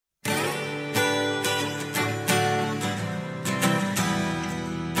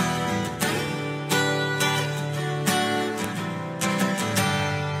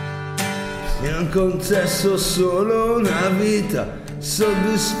han concesso solo una vita,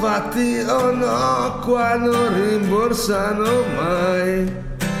 soddisfatti o no, qua non rimborsano mai.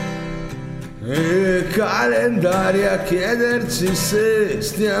 E calendari a chiederci se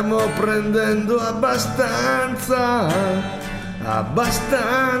stiamo prendendo abbastanza,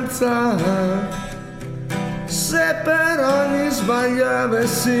 abbastanza. Se per ogni sbaglio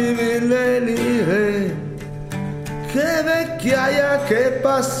avessi 1000 lire, che vecchiaia che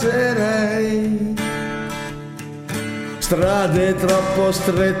passerei. Strade troppo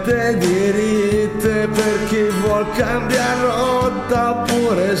strette e diritte per chi vuol cambiare rotta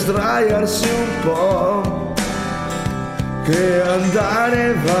oppure sdraiarsi un po'. Che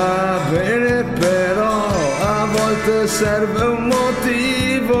andare va bene, però a volte serve un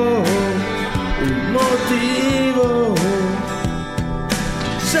motivo, un motivo.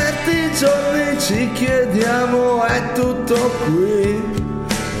 Certi giorni ci chiediamo è tutto qui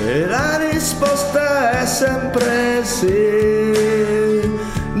e la risposta è sempre sì.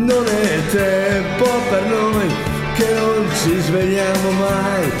 Non è tempo per noi che non ci svegliamo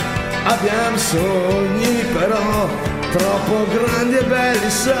mai. Abbiamo sogni però troppo grandi e belli,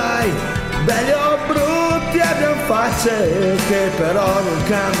 sai. Belli o brutti abbiamo facce che però non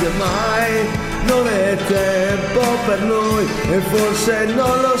cambia mai. Non è tempo per noi e forse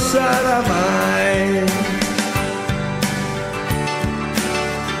non lo sarà mai.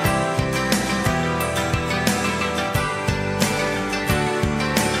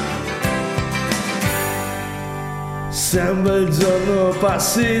 Se un bel giorno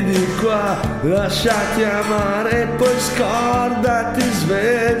passi di qua, lasciati amare, poi scordati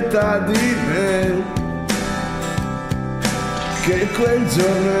svelta di me. Che quel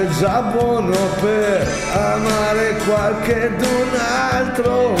giorno è già buono per amare qualchedun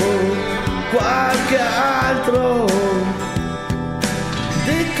altro, qualche altro.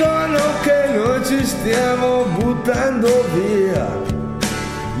 Dicono che noi ci stiamo buttando via,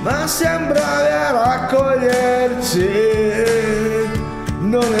 ma siamo bravi a raccoglierci.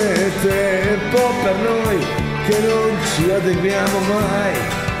 Non è tempo per noi che non ci adeguiamo mai.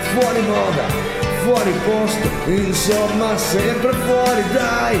 Fuori moda, fuori posto, insomma sempre fuori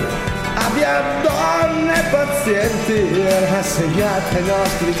dai. Abbiamo donne pazienti rassegnate ai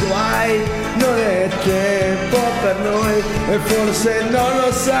nostri guai. Non è tempo per noi e forse non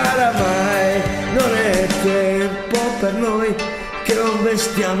lo sarà mai. Non è tempo per noi che non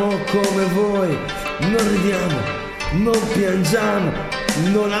vestiamo come voi, non ridiamo, non piangiamo,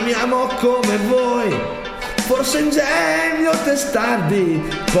 non amiamo come voi. Forse ingegno testardi,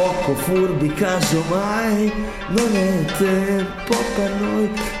 poco furbi casomai. Non è tempo per noi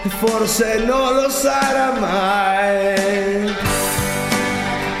e forse non lo sarà mai.